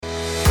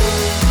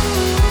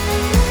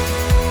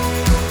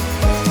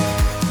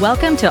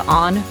Welcome to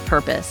On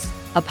Purpose,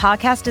 a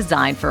podcast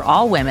designed for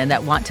all women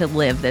that want to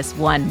live this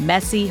one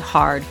messy,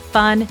 hard,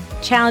 fun,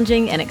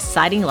 challenging, and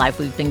exciting life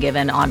we've been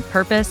given on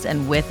purpose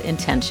and with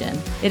intention.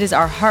 It is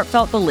our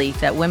heartfelt belief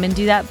that women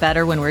do that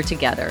better when we're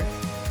together,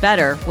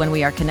 better when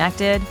we are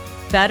connected,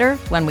 better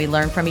when we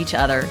learn from each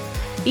other.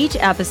 Each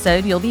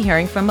episode, you'll be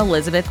hearing from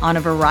Elizabeth on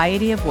a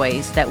variety of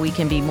ways that we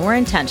can be more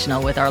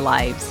intentional with our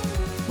lives.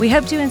 We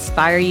hope to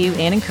inspire you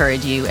and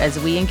encourage you as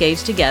we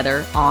engage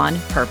together on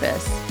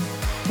purpose.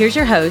 Here's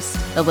your host,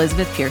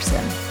 Elizabeth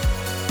Pearson.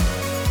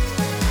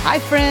 Hi,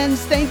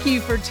 friends. Thank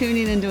you for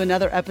tuning into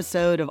another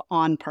episode of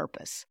On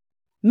Purpose.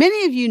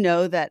 Many of you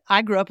know that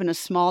I grew up in a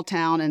small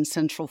town in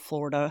Central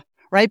Florida,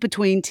 right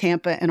between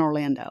Tampa and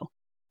Orlando.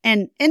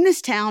 And in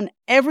this town,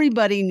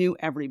 everybody knew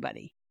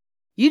everybody.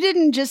 You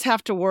didn't just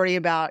have to worry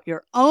about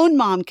your own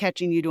mom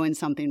catching you doing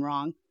something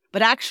wrong,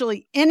 but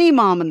actually any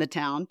mom in the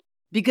town,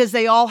 because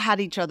they all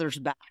had each other's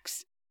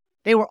backs.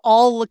 They were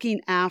all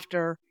looking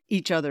after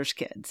each other's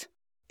kids.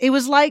 It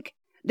was like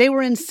they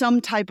were in some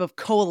type of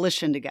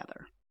coalition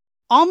together,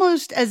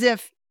 almost as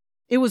if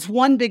it was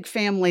one big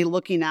family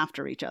looking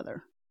after each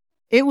other.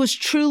 It was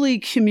truly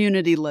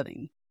community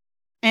living.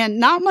 And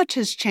not much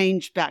has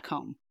changed back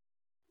home.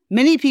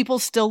 Many people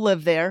still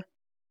live there,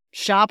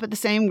 shop at the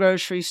same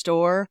grocery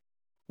store,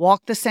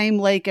 walk the same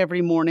lake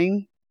every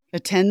morning,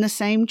 attend the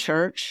same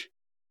church,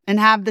 and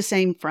have the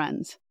same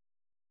friends.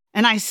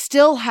 And I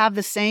still have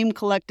the same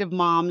collective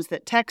moms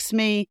that text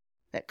me,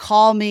 that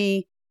call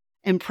me,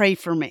 and pray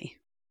for me.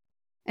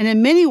 And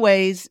in many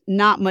ways,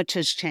 not much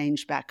has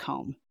changed back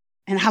home.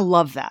 And I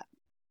love that.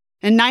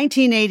 In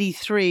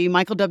 1983,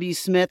 Michael W.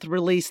 Smith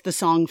released the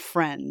song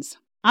Friends.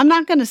 I'm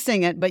not going to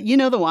sing it, but you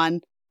know the one.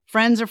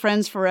 Friends are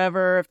friends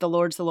forever if the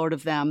Lord's the Lord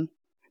of them.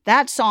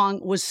 That song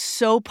was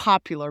so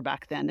popular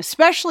back then,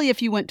 especially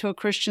if you went to a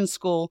Christian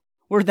school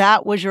where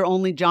that was your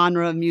only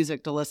genre of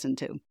music to listen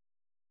to.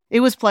 It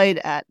was played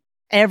at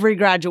every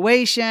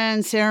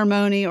graduation,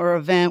 ceremony, or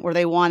event where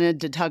they wanted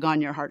to tug on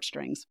your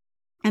heartstrings.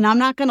 And I'm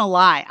not going to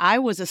lie, I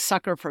was a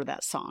sucker for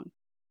that song.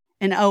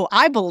 And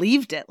I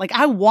believed it. Like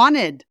I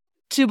wanted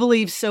to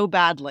believe so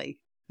badly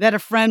that a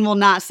friend will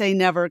not say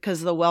never because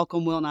the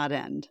welcome will not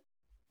end.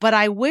 But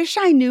I wish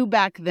I knew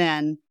back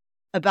then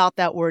about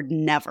that word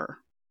never.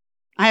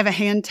 I have a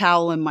hand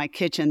towel in my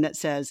kitchen that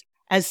says,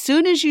 as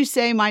soon as you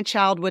say my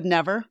child would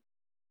never,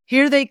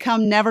 here they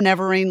come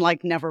nevering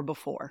like never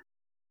before.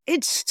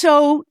 It's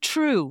so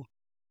true.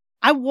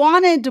 I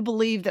wanted to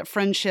believe that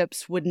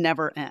friendships would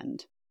never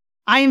end.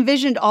 I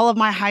envisioned all of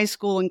my high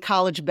school and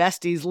college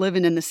besties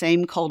living in the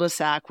same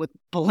cul-de-sac with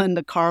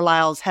Belinda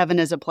Carlisle's Heaven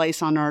is a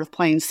Place on Earth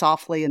playing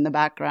softly in the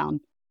background.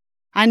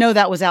 I know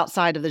that was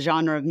outside of the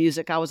genre of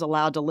music I was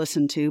allowed to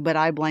listen to, but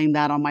I blame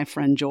that on my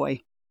friend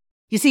Joy.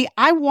 You see,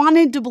 I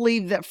wanted to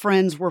believe that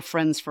friends were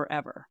friends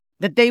forever,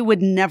 that they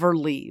would never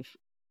leave.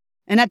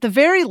 And at the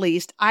very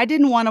least, I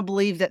didn't want to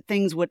believe that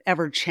things would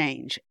ever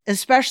change,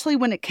 especially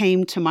when it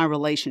came to my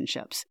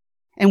relationships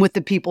and with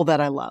the people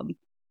that I love.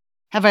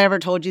 Have I ever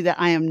told you that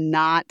I am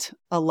not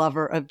a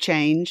lover of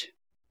change?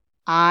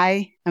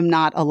 I am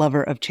not a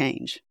lover of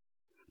change.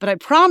 But I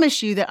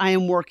promise you that I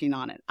am working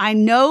on it. I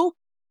know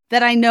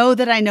that I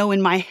know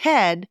in my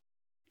head,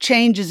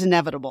 change is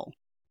inevitable.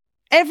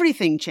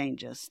 Everything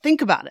changes. Think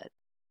about it.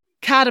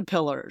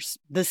 Caterpillars,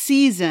 the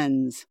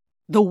seasons,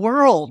 the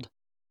world,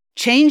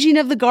 changing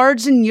of the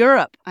guards in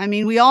Europe. I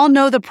mean, we all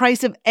know the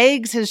price of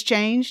eggs has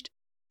changed.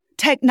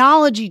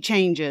 Technology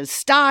changes,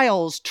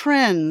 styles,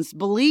 trends,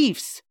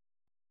 beliefs.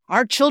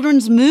 Our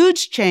children's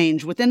moods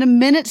change within a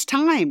minute's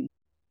time.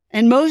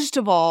 And most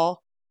of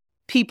all,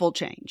 people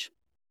change.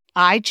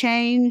 I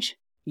change,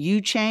 you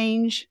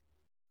change.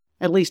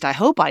 At least I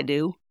hope I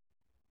do.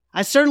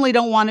 I certainly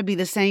don't want to be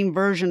the same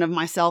version of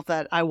myself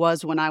that I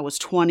was when I was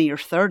 20 or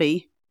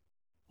 30.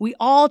 We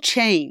all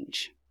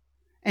change.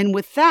 And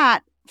with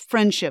that,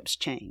 friendships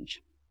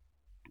change.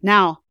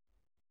 Now,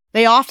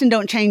 they often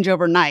don't change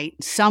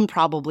overnight. Some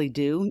probably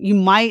do. You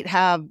might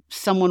have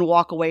someone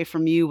walk away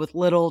from you with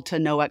little to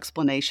no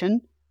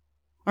explanation.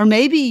 Or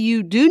maybe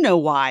you do know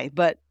why,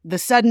 but the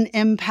sudden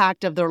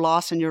impact of their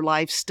loss in your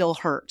life still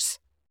hurts.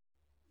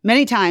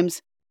 Many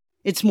times,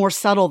 it's more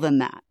subtle than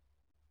that.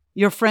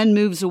 Your friend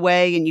moves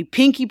away and you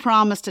pinky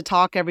promise to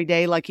talk every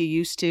day like you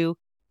used to,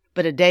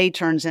 but a day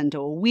turns into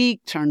a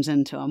week, turns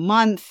into a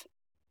month,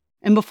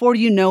 and before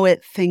you know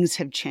it, things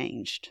have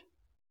changed.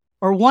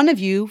 Or one of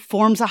you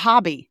forms a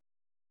hobby,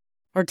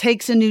 or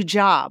takes a new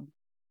job,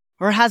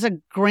 or has a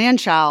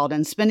grandchild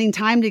and spending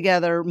time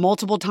together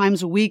multiple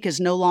times a week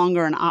is no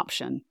longer an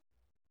option.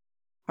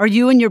 Or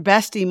you and your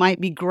bestie might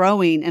be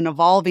growing and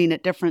evolving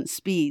at different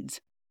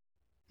speeds,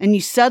 and you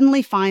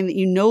suddenly find that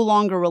you no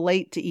longer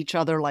relate to each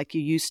other like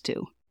you used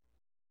to.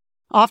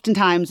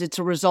 Oftentimes, it's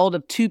a result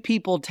of two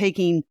people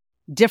taking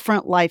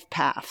different life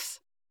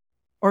paths,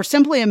 or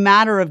simply a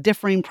matter of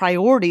differing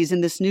priorities in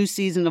this new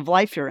season of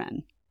life you're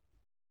in.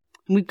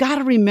 And we've got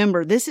to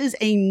remember, this is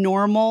a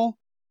normal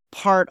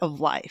part of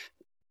life,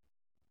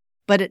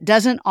 but it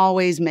doesn't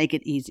always make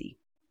it easy.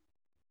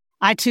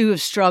 I too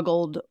have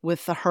struggled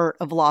with the hurt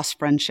of lost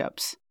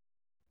friendships.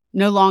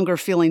 no longer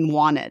feeling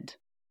wanted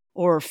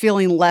or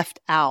feeling left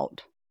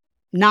out,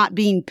 not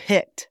being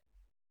picked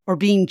or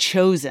being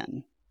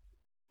chosen.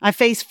 I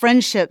face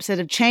friendships that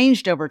have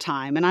changed over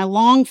time, and I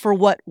long for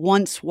what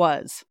once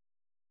was.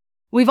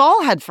 We've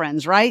all had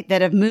friends, right,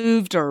 that have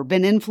moved or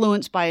been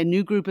influenced by a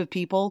new group of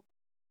people,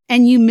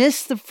 and you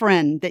miss the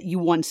friend that you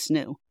once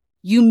knew.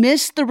 You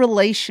miss the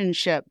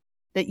relationship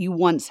that you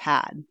once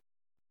had.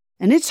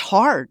 And it's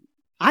hard.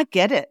 I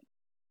get it.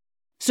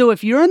 So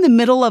if you're in the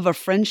middle of a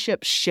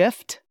friendship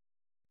shift,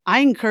 I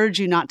encourage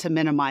you not to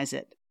minimize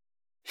it.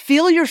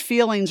 Feel your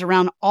feelings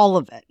around all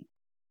of it.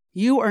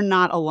 You are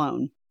not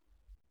alone.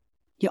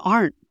 You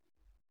aren't.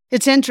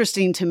 It's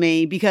interesting to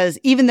me because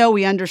even though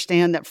we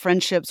understand that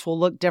friendships will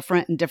look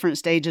different in different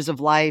stages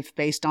of life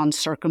based on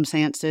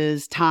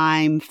circumstances,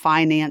 time,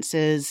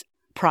 finances,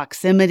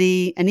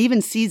 proximity, and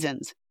even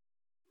seasons,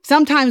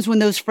 sometimes when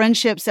those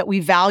friendships that we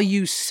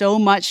value so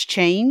much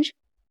change,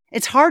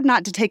 it's hard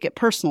not to take it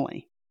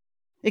personally.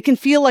 It can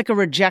feel like a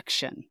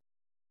rejection.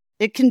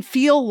 It can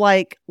feel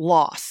like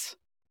loss.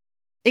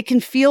 It can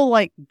feel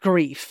like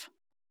grief.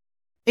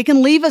 It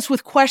can leave us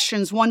with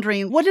questions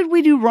wondering, what did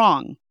we do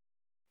wrong?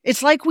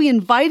 It's like we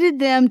invited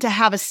them to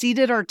have a seat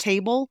at our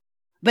table,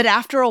 but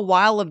after a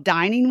while of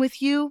dining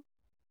with you,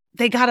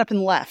 they got up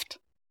and left.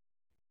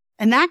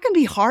 And that can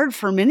be hard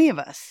for many of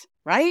us,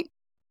 right?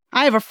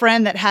 I have a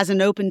friend that has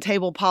an open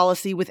table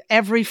policy with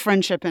every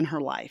friendship in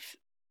her life,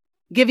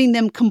 giving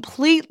them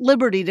complete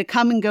liberty to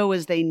come and go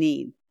as they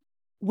need,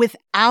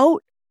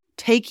 without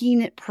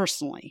taking it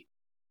personally,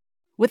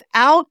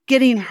 without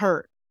getting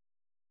hurt.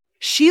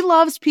 She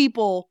loves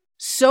people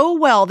so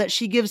well that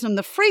she gives them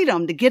the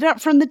freedom to get up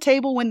from the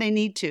table when they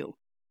need to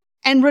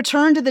and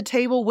return to the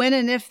table when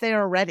and if they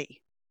are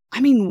ready.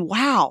 I mean,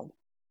 wow.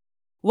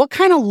 What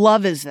kind of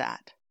love is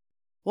that?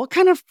 What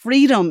kind of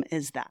freedom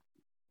is that?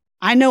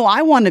 I know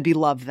I want to be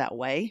loved that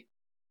way.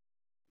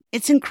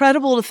 It's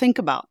incredible to think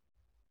about.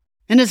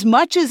 And as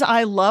much as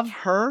I love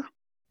her,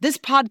 this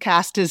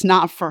podcast is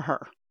not for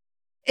her.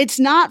 It's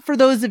not for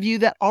those of you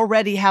that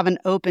already have an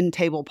open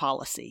table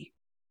policy.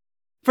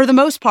 For the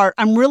most part,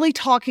 I'm really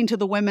talking to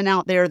the women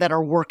out there that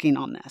are working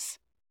on this.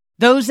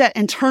 Those that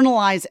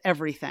internalize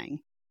everything,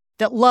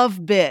 that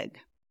love big.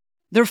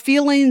 Their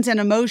feelings and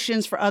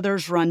emotions for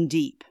others run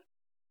deep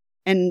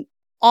and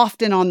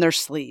often on their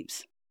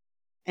sleeves.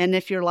 And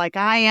if you're like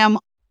I am,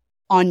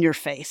 on your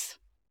face.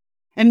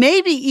 And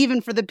maybe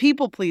even for the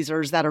people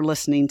pleasers that are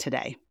listening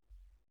today.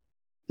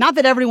 Not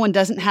that everyone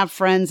doesn't have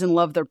friends and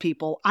love their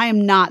people. I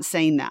am not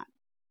saying that.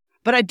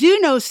 But I do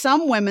know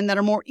some women that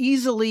are more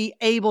easily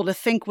able to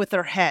think with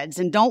their heads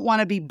and don't want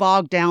to be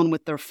bogged down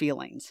with their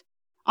feelings,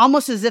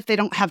 almost as if they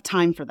don't have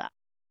time for that.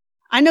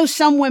 I know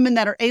some women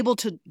that are able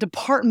to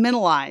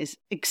departmentalize,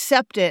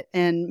 accept it,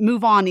 and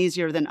move on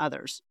easier than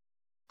others.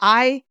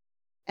 I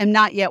am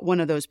not yet one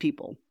of those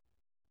people.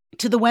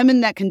 To the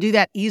women that can do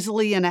that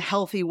easily in a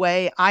healthy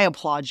way, I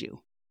applaud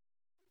you.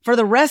 For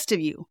the rest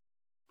of you,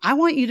 I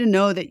want you to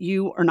know that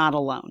you are not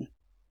alone.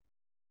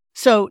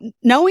 So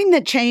knowing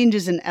that change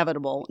is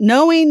inevitable,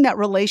 knowing that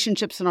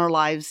relationships in our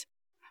lives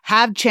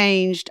have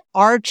changed,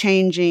 are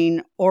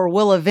changing, or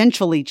will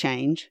eventually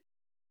change,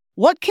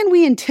 what can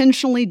we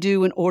intentionally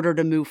do in order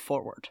to move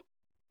forward?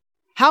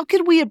 How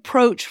could we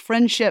approach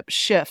friendship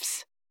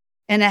shifts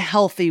in a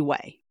healthy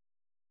way?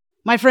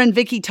 My friend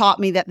Vicky taught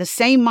me that the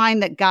same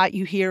mind that got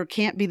you here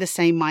can't be the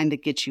same mind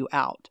that gets you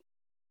out.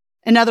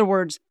 In other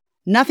words,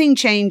 nothing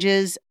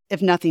changes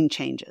if nothing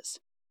changes.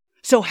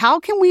 So how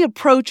can we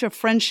approach a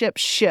friendship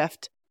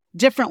shift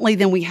differently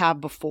than we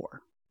have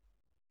before?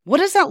 What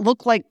does that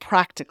look like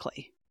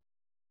practically?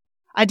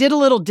 I did a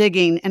little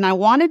digging and I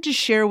wanted to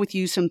share with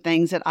you some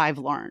things that I've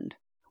learned.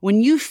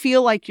 When you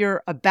feel like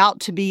you're about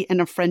to be in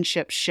a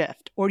friendship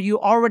shift, or you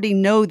already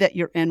know that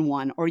you're in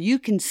one, or you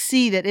can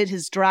see that it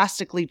has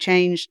drastically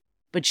changed,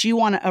 but you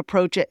want to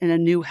approach it in a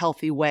new,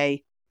 healthy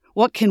way,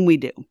 what can we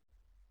do?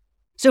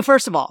 So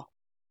first of all,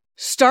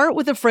 start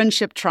with a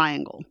friendship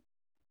triangle.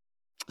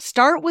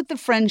 Start with the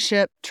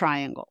friendship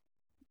triangle.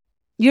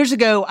 Years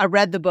ago, I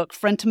read the book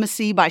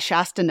Frientimacy by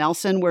Shasta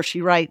Nelson, where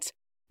she writes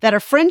that a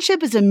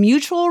friendship is a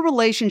mutual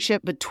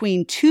relationship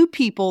between two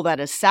people that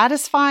is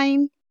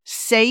satisfying,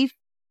 safe,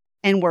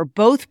 and where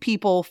both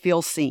people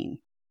feel seen.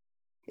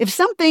 If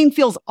something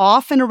feels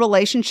off in a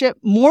relationship,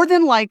 more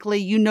than likely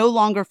you no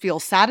longer feel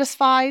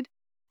satisfied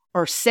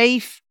or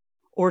safe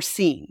or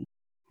seen.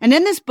 And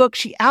in this book,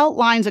 she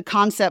outlines a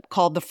concept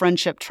called the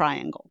friendship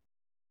triangle.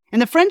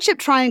 And the friendship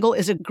triangle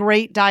is a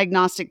great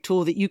diagnostic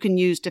tool that you can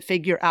use to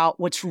figure out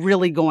what's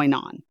really going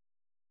on.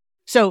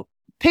 So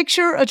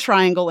picture a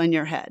triangle in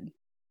your head.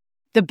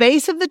 The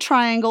base of the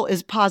triangle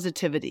is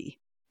positivity,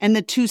 and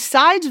the two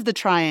sides of the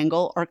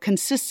triangle are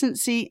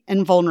consistency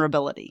and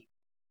vulnerability.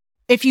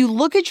 If you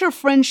look at your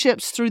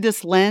friendships through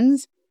this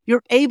lens,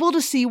 you're able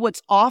to see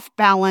what's off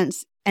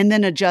balance and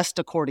then adjust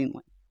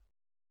accordingly.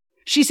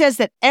 She says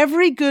that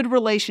every good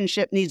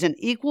relationship needs an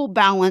equal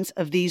balance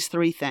of these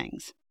three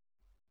things.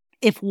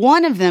 If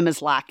one of them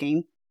is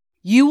lacking,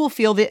 you will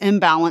feel the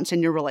imbalance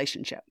in your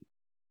relationship.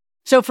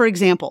 So for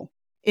example,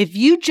 If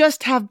you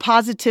just have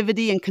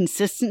positivity and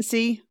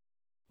consistency,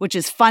 which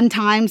is fun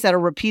times that are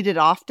repeated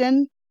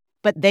often,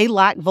 but they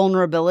lack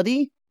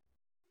vulnerability,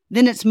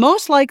 then it's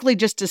most likely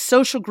just a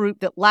social group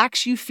that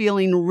lacks you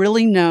feeling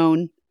really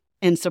known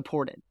and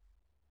supported.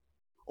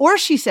 Or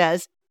she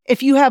says,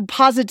 if you have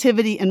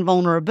positivity and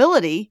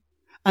vulnerability,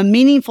 a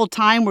meaningful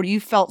time where you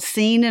felt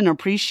seen and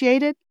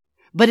appreciated,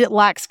 but it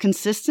lacks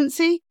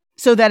consistency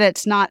so that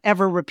it's not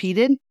ever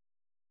repeated,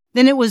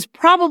 then it was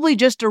probably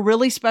just a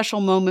really special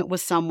moment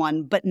with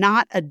someone, but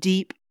not a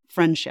deep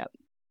friendship.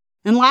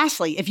 And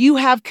lastly, if you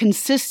have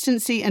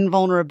consistency and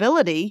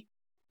vulnerability,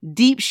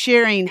 deep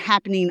sharing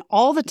happening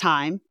all the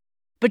time,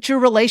 but your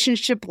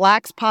relationship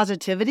lacks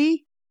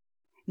positivity,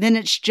 then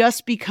it's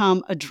just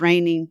become a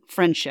draining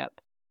friendship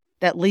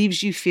that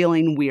leaves you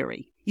feeling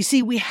weary. You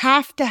see, we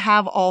have to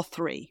have all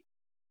three.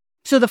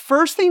 So the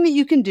first thing that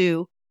you can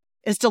do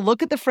is to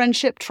look at the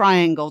friendship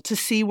triangle to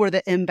see where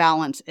the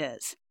imbalance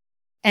is,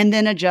 and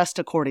then adjust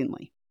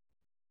accordingly.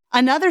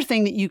 Another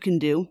thing that you can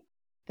do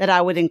that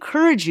I would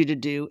encourage you to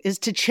do is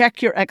to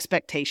check your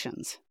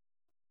expectations.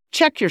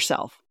 Check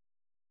yourself.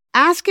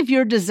 Ask if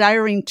you're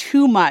desiring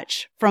too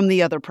much from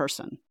the other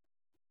person.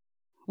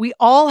 We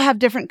all have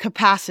different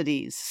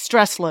capacities,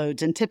 stress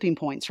loads, and tipping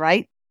points,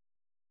 right?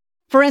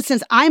 For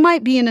instance, I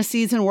might be in a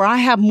season where I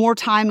have more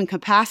time and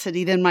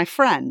capacity than my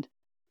friend,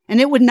 and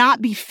it would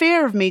not be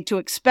fair of me to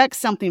expect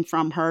something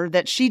from her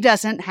that she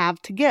doesn't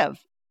have to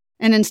give.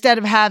 And instead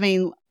of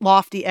having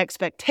lofty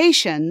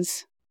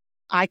expectations,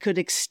 I could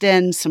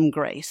extend some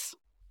grace.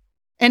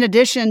 In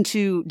addition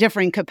to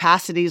differing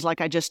capacities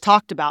like I just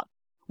talked about,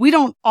 we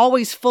don't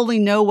always fully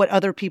know what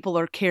other people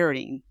are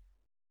carrying.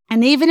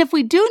 And even if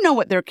we do know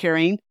what they're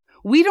carrying,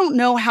 we don't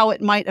know how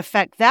it might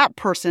affect that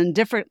person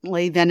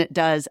differently than it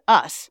does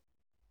us.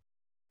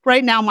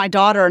 Right now, my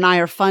daughter and I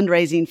are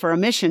fundraising for a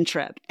mission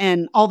trip.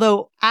 And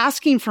although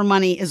asking for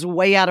money is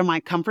way out of my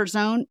comfort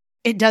zone,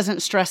 it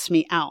doesn't stress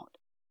me out.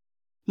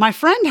 My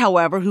friend,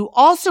 however, who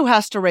also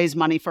has to raise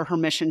money for her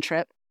mission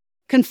trip,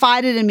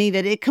 confided in me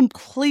that it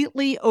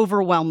completely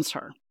overwhelms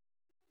her.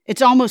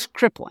 It's almost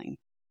crippling.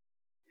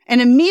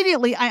 And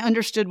immediately I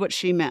understood what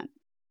she meant.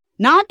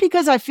 Not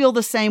because I feel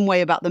the same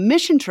way about the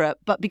mission trip,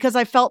 but because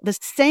I felt the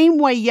same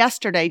way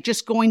yesterday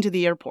just going to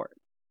the airport.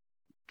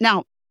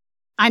 Now,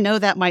 I know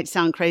that might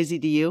sound crazy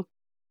to you,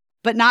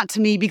 but not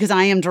to me because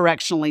I am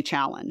directionally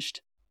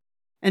challenged.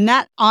 And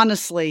that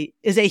honestly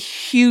is a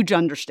huge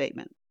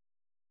understatement.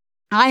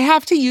 I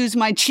have to use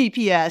my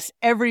GPS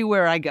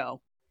everywhere I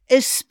go,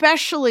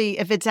 especially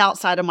if it's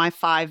outside of my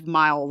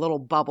 5-mile little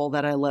bubble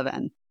that I live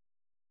in.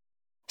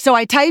 So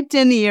I typed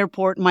in the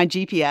airport in my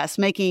GPS,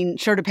 making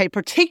sure to pay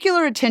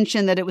particular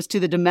attention that it was to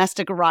the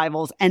domestic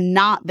arrivals and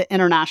not the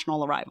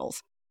international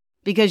arrivals.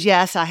 Because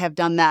yes, I have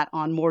done that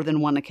on more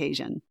than one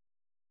occasion.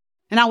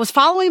 And I was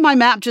following my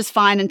map just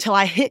fine until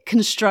I hit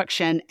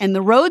construction, and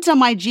the roads on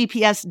my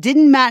GPS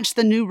didn't match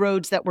the new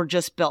roads that were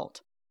just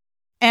built.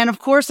 And of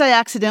course, I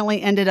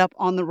accidentally ended up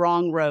on the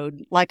wrong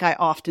road, like I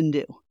often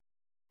do.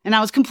 And I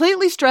was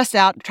completely stressed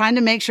out, trying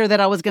to make sure that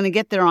I was going to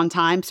get there on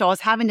time, so I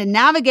was having to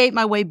navigate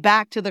my way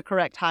back to the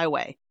correct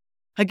highway.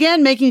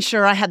 Again, making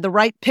sure I had the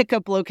right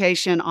pickup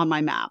location on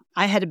my map.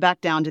 I headed back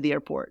down to the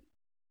airport.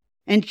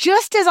 And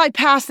just as I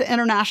passed the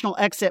international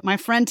exit, my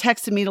friend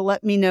texted me to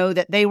let me know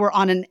that they were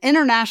on an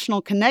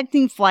international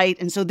connecting flight,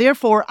 and so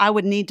therefore I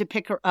would need to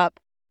pick her up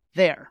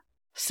there.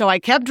 So I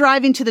kept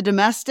driving to the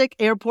domestic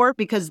airport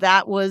because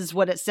that was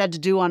what it said to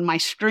do on my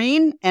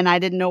screen, and I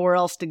didn't know where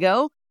else to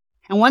go.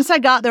 And once I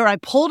got there, I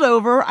pulled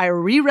over, I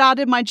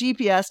rerouted my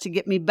GPS to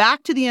get me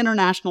back to the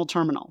international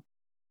terminal.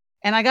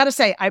 And I got to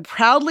say, I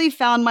proudly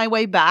found my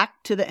way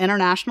back to the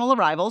international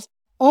arrivals,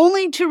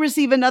 only to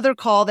receive another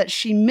call that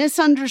she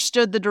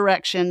misunderstood the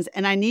directions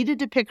and I needed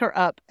to pick her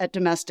up at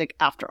domestic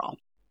after all.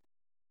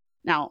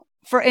 Now,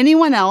 for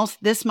anyone else,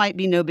 this might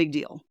be no big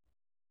deal.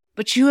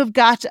 But you have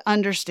got to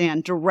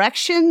understand,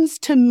 directions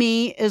to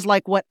me is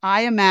like what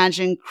I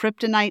imagine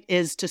kryptonite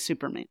is to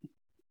Superman.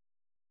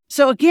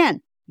 So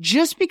again,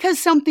 just because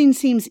something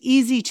seems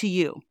easy to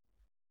you,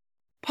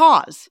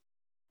 pause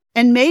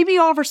and maybe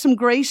offer some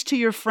grace to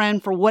your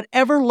friend for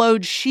whatever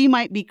load she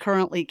might be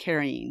currently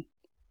carrying,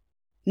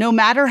 no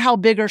matter how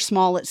big or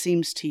small it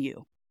seems to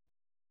you.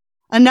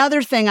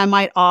 Another thing I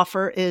might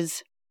offer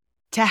is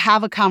to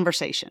have a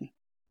conversation.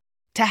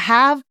 To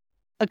have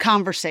a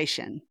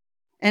conversation,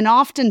 and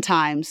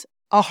oftentimes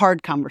a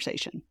hard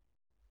conversation.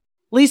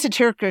 Lisa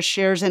TerKeurst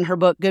shares in her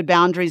book, Good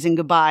Boundaries and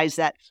Goodbyes,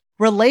 that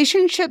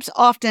relationships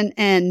often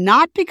end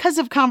not because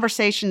of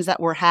conversations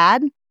that were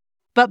had,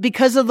 but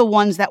because of the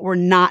ones that were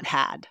not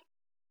had.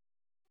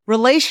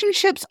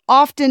 Relationships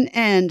often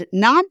end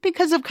not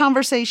because of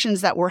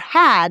conversations that were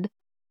had,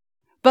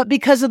 but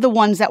because of the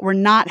ones that were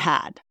not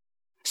had.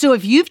 So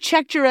if you've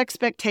checked your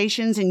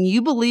expectations and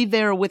you believe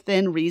they are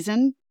within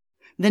reason,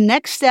 the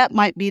next step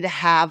might be to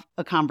have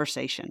a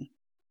conversation.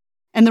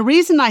 And the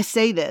reason I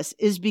say this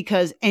is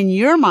because in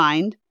your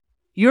mind,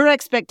 your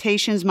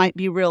expectations might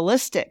be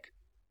realistic,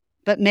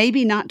 but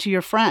maybe not to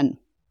your friend.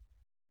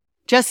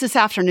 Just this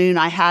afternoon,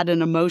 I had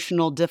an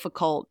emotional,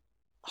 difficult,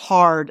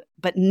 hard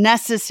but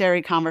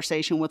necessary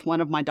conversation with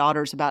one of my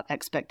daughters about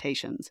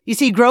expectations. You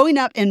see, growing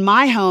up in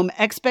my home,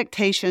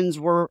 expectations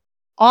were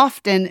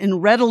often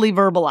and readily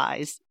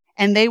verbalized,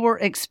 and they were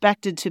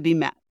expected to be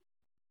met.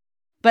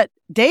 But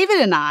David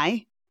and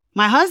I,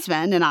 my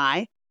husband and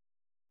I,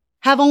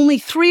 have only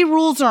 3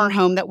 rules in our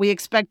home that we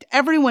expect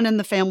everyone in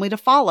the family to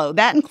follow.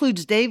 That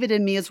includes David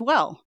and me as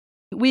well.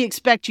 We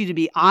expect you to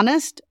be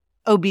honest,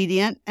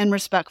 obedient, and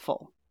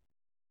respectful.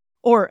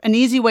 Or an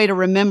easy way to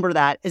remember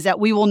that is that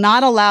we will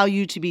not allow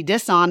you to be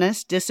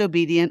dishonest,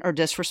 disobedient, or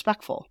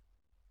disrespectful.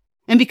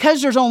 And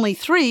because there's only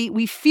 3,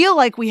 we feel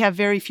like we have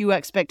very few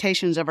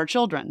expectations of our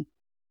children.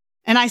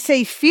 And I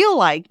say feel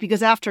like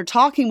because after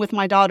talking with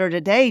my daughter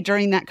today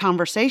during that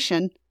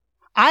conversation,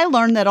 I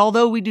learned that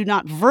although we do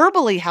not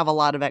verbally have a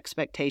lot of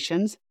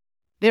expectations,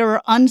 there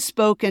are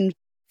unspoken,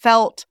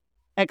 felt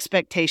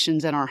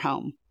expectations in our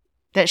home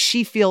that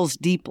she feels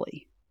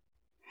deeply.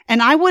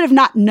 And I would have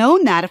not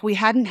known that if we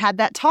hadn't had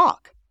that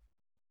talk.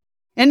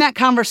 In that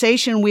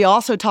conversation, we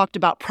also talked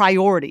about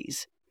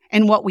priorities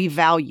and what we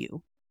value.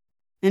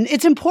 And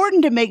it's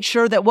important to make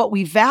sure that what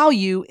we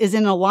value is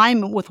in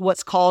alignment with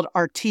what's called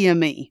our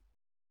TME.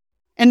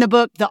 In the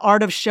book, The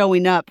Art of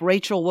Showing Up,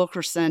 Rachel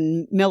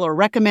Wilkerson Miller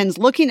recommends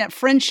looking at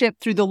friendship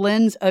through the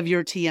lens of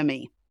your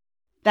TME.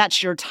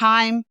 That's your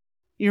time,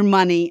 your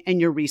money, and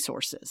your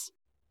resources.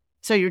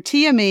 So your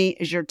TME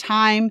is your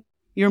time,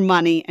 your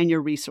money, and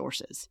your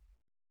resources.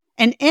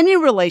 In any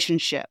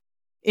relationship,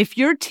 if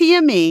your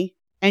TME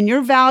and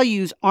your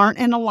values aren't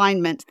in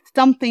alignment,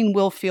 something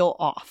will feel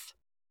off.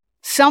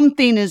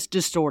 Something is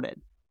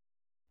distorted.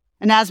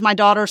 And as my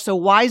daughter so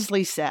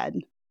wisely said,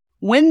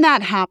 when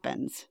that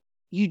happens,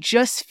 you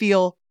just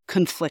feel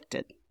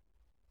conflicted.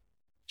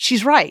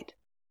 She's right.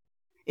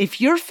 If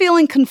you're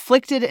feeling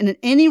conflicted in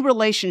any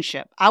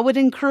relationship, I would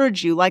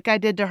encourage you, like I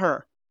did to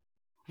her,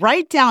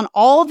 write down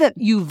all that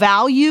you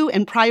value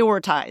and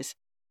prioritize.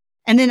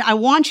 And then I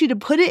want you to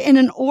put it in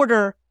an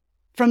order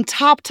from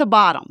top to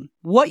bottom,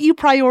 what you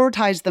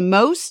prioritize the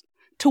most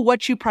to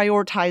what you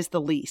prioritize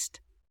the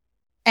least.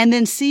 And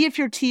then see if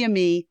your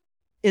TME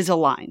is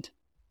aligned.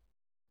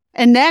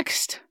 And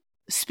next,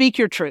 speak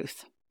your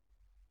truth.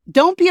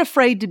 Don't be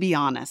afraid to be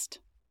honest.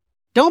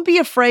 Don't be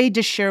afraid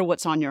to share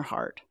what's on your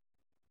heart.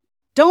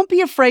 Don't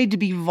be afraid to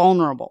be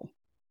vulnerable.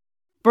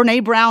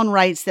 Brené Brown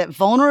writes that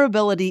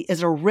vulnerability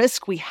is a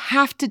risk we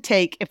have to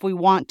take if we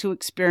want to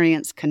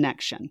experience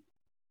connection.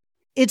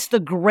 It's the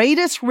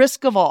greatest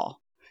risk of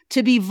all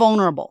to be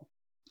vulnerable,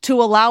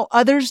 to allow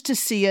others to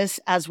see us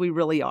as we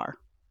really are.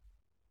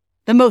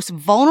 The most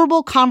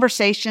vulnerable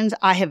conversations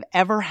I have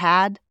ever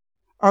had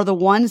are the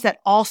ones that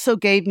also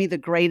gave me the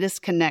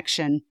greatest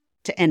connection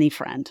to any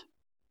friend.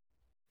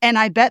 And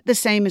I bet the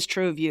same is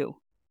true of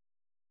you.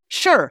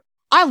 Sure,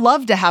 I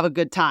love to have a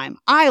good time.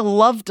 I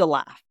love to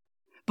laugh.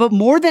 But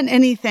more than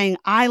anything,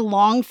 I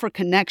long for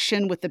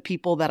connection with the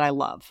people that I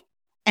love.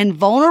 And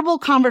vulnerable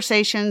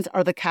conversations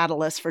are the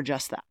catalyst for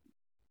just that.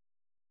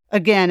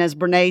 Again, as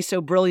Brené so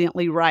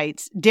brilliantly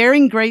writes,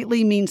 daring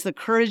greatly means the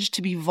courage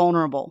to be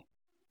vulnerable.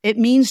 It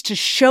means to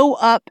show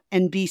up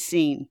and be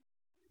seen,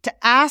 to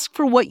ask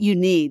for what you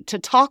need, to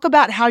talk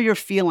about how you're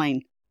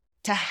feeling,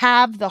 to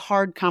have the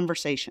hard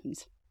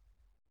conversations.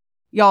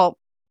 Y'all,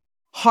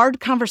 hard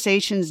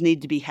conversations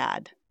need to be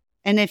had.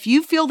 And if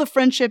you feel the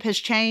friendship has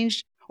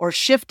changed or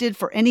shifted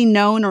for any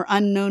known or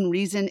unknown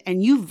reason,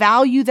 and you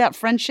value that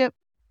friendship,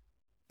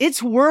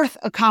 it's worth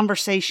a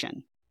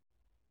conversation,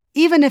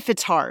 even if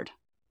it's hard,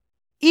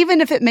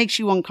 even if it makes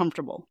you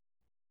uncomfortable.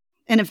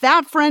 And if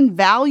that friend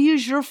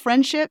values your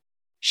friendship,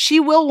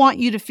 she will want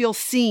you to feel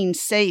seen,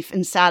 safe,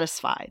 and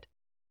satisfied.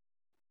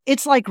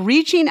 It's like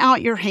reaching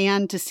out your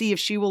hand to see if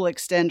she will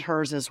extend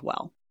hers as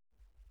well.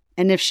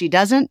 And if she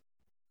doesn't,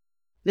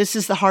 this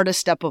is the hardest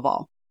step of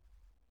all.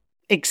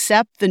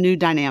 Accept the new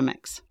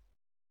dynamics.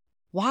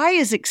 Why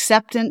is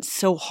acceptance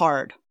so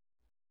hard?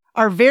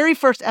 Our very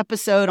first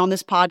episode on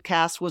this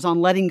podcast was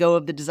on letting go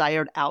of the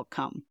desired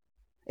outcome,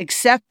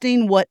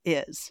 accepting what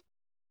is.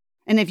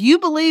 And if you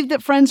believe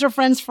that friends are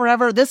friends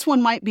forever, this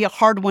one might be a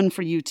hard one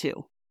for you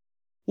too.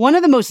 One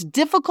of the most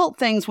difficult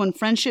things when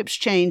friendships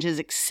change is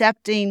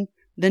accepting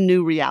the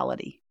new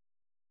reality.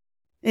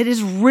 It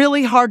is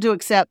really hard to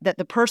accept that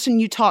the person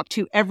you talk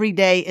to every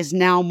day is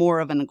now more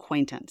of an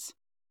acquaintance.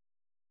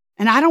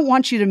 And I don't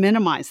want you to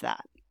minimize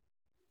that.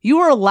 You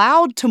are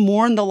allowed to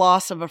mourn the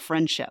loss of a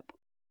friendship.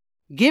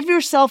 Give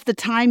yourself the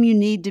time you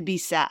need to be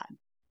sad.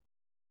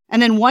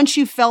 And then once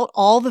you've felt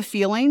all the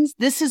feelings,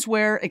 this is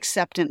where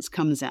acceptance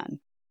comes in.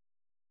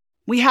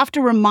 We have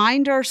to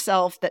remind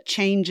ourselves that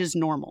change is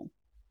normal.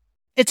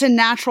 It's a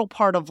natural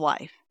part of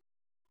life.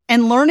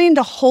 And learning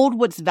to hold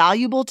what's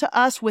valuable to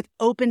us with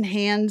open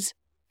hands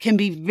can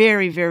be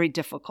very, very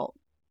difficult.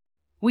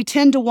 We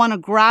tend to want to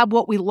grab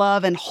what we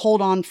love and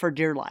hold on for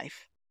dear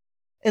life.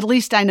 At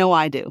least I know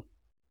I do.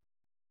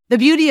 The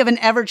beauty of an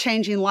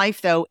ever-changing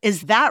life, though,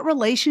 is that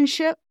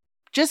relationship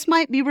just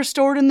might be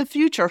restored in the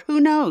future. Who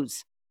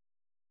knows?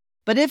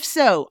 But if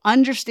so,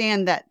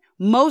 understand that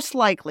most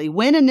likely,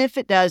 when and if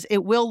it does,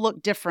 it will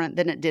look different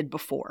than it did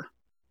before.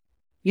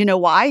 You know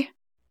why?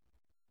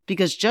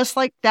 Because just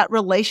like that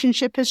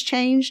relationship has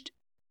changed,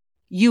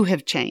 you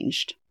have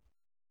changed.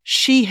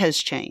 She has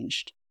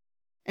changed.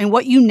 And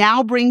what you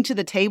now bring to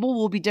the table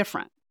will be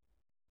different.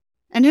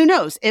 And who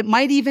knows, it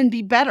might even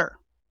be better,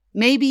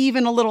 maybe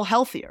even a little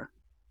healthier.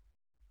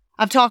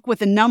 I've talked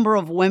with a number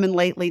of women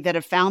lately that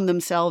have found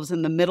themselves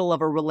in the middle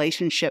of a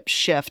relationship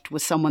shift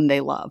with someone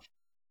they love.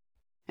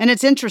 And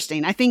it's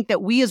interesting. I think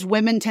that we as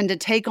women tend to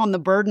take on the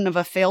burden of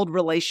a failed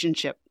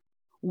relationship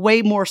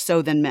way more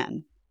so than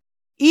men,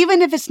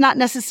 even if it's not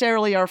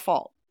necessarily our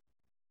fault.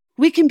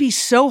 We can be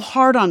so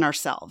hard on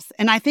ourselves,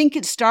 and I think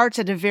it starts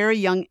at a very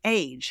young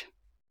age.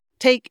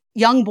 Take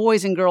young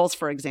boys and girls,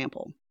 for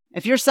example.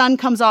 If your son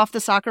comes off the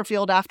soccer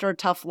field after a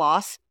tough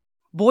loss,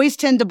 boys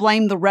tend to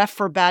blame the ref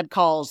for bad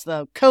calls,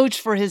 the coach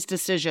for his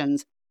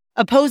decisions,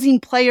 opposing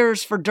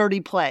players for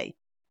dirty play,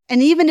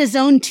 and even his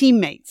own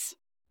teammates.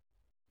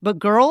 But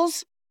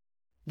girls,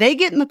 they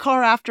get in the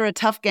car after a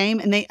tough game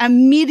and they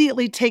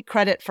immediately take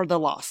credit for the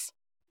loss.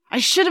 I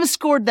should have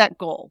scored that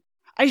goal.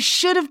 I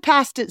should have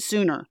passed it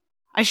sooner.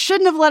 I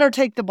shouldn't have let her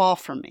take the ball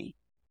from me.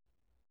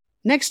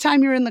 Next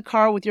time you're in the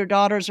car with your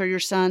daughters or your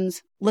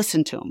sons,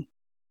 listen to them.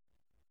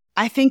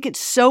 I think it's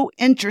so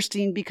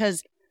interesting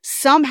because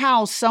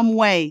somehow, some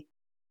way,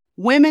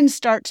 women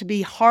start to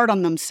be hard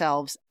on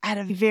themselves at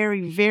a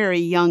very, very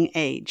young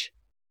age.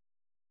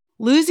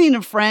 Losing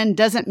a friend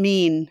doesn't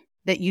mean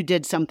that you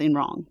did something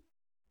wrong.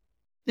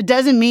 It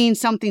doesn't mean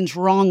something's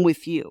wrong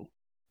with you.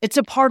 It's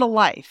a part of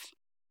life.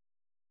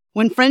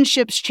 When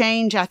friendships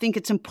change, I think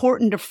it's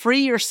important to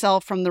free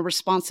yourself from the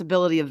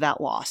responsibility of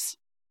that loss.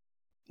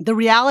 The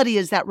reality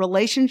is that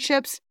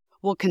relationships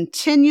will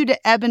continue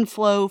to ebb and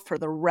flow for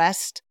the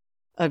rest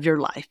of your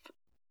life.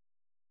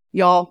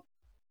 Y'all,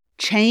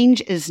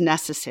 change is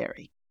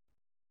necessary.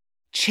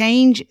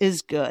 Change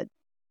is good.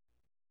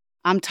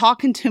 I'm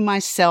talking to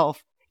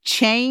myself.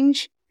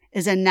 Change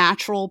is a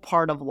natural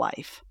part of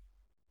life.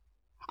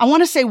 I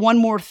want to say one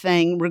more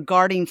thing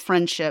regarding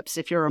friendships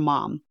if you're a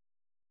mom.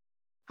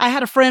 I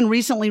had a friend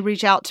recently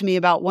reach out to me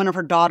about one of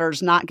her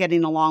daughters not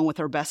getting along with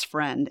her best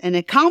friend, and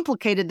it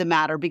complicated the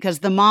matter because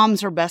the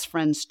moms are best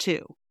friends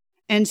too.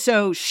 And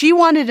so she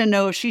wanted to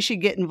know if she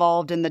should get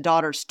involved in the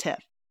daughter's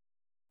tiff.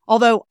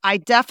 Although I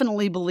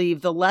definitely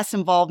believe the less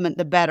involvement,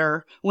 the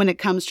better when it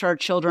comes to our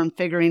children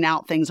figuring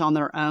out things on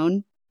their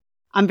own.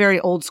 I'm very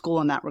old school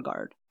in that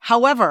regard.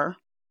 However,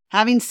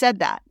 having said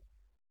that,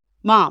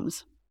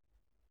 moms,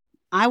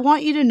 I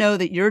want you to know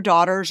that your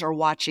daughters are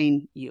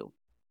watching you.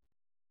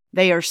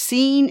 They are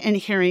seeing and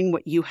hearing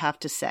what you have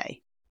to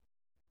say.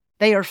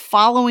 They are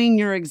following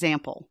your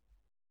example.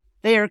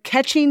 They are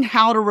catching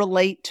how to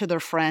relate to their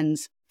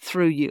friends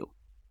through you.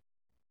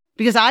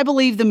 Because I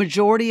believe the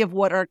majority of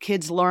what our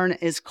kids learn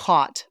is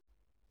caught,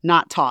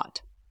 not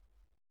taught.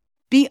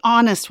 Be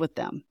honest with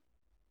them.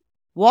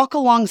 Walk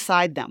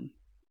alongside them.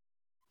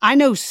 I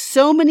know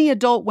so many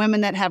adult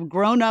women that have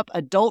grown up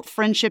adult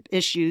friendship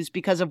issues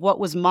because of what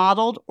was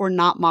modeled or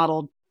not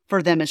modeled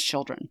for them as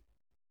children.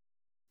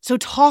 So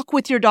talk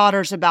with your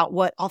daughters about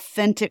what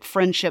authentic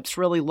friendships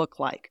really look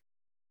like.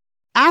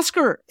 Ask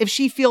her if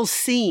she feels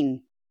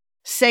seen,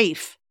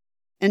 safe,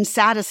 and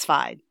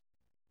satisfied.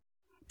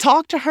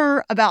 Talk to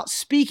her about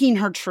speaking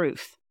her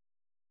truth,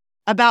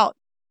 about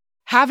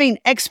having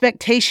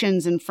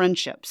expectations in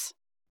friendships,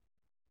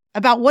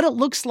 about what it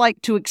looks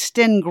like to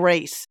extend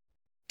grace.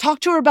 Talk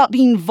to her about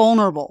being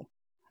vulnerable,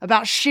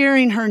 about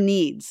sharing her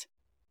needs,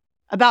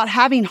 about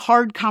having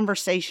hard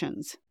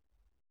conversations,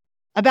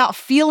 about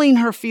feeling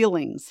her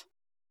feelings,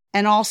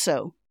 and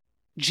also,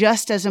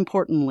 just as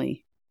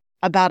importantly,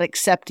 about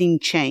accepting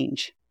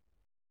change.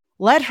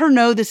 Let her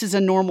know this is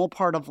a normal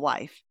part of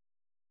life.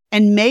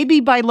 And maybe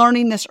by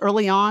learning this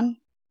early on,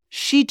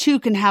 she too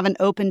can have an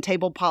open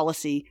table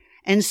policy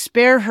and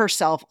spare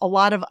herself a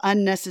lot of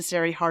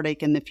unnecessary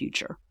heartache in the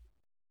future.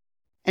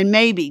 And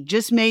maybe,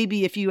 just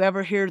maybe, if you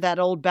ever hear that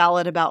old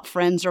ballad about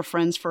friends or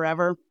friends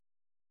forever,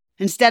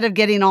 instead of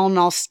getting all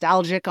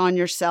nostalgic on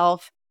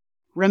yourself,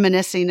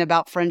 reminiscing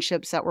about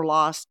friendships that were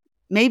lost,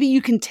 maybe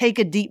you can take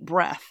a deep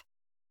breath.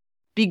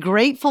 Be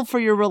grateful for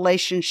your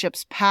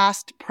relationships,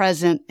 past,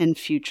 present, and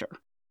future.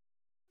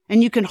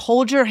 And you can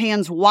hold your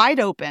hands wide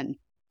open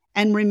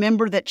and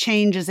remember that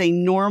change is a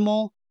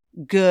normal,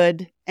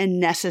 good, and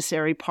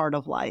necessary part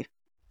of life.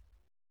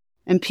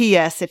 And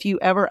P.S., if you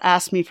ever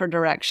ask me for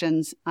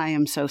directions, I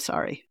am so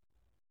sorry.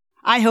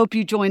 I hope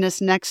you join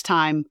us next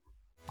time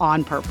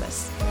on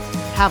Purpose.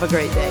 Have a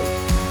great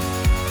day.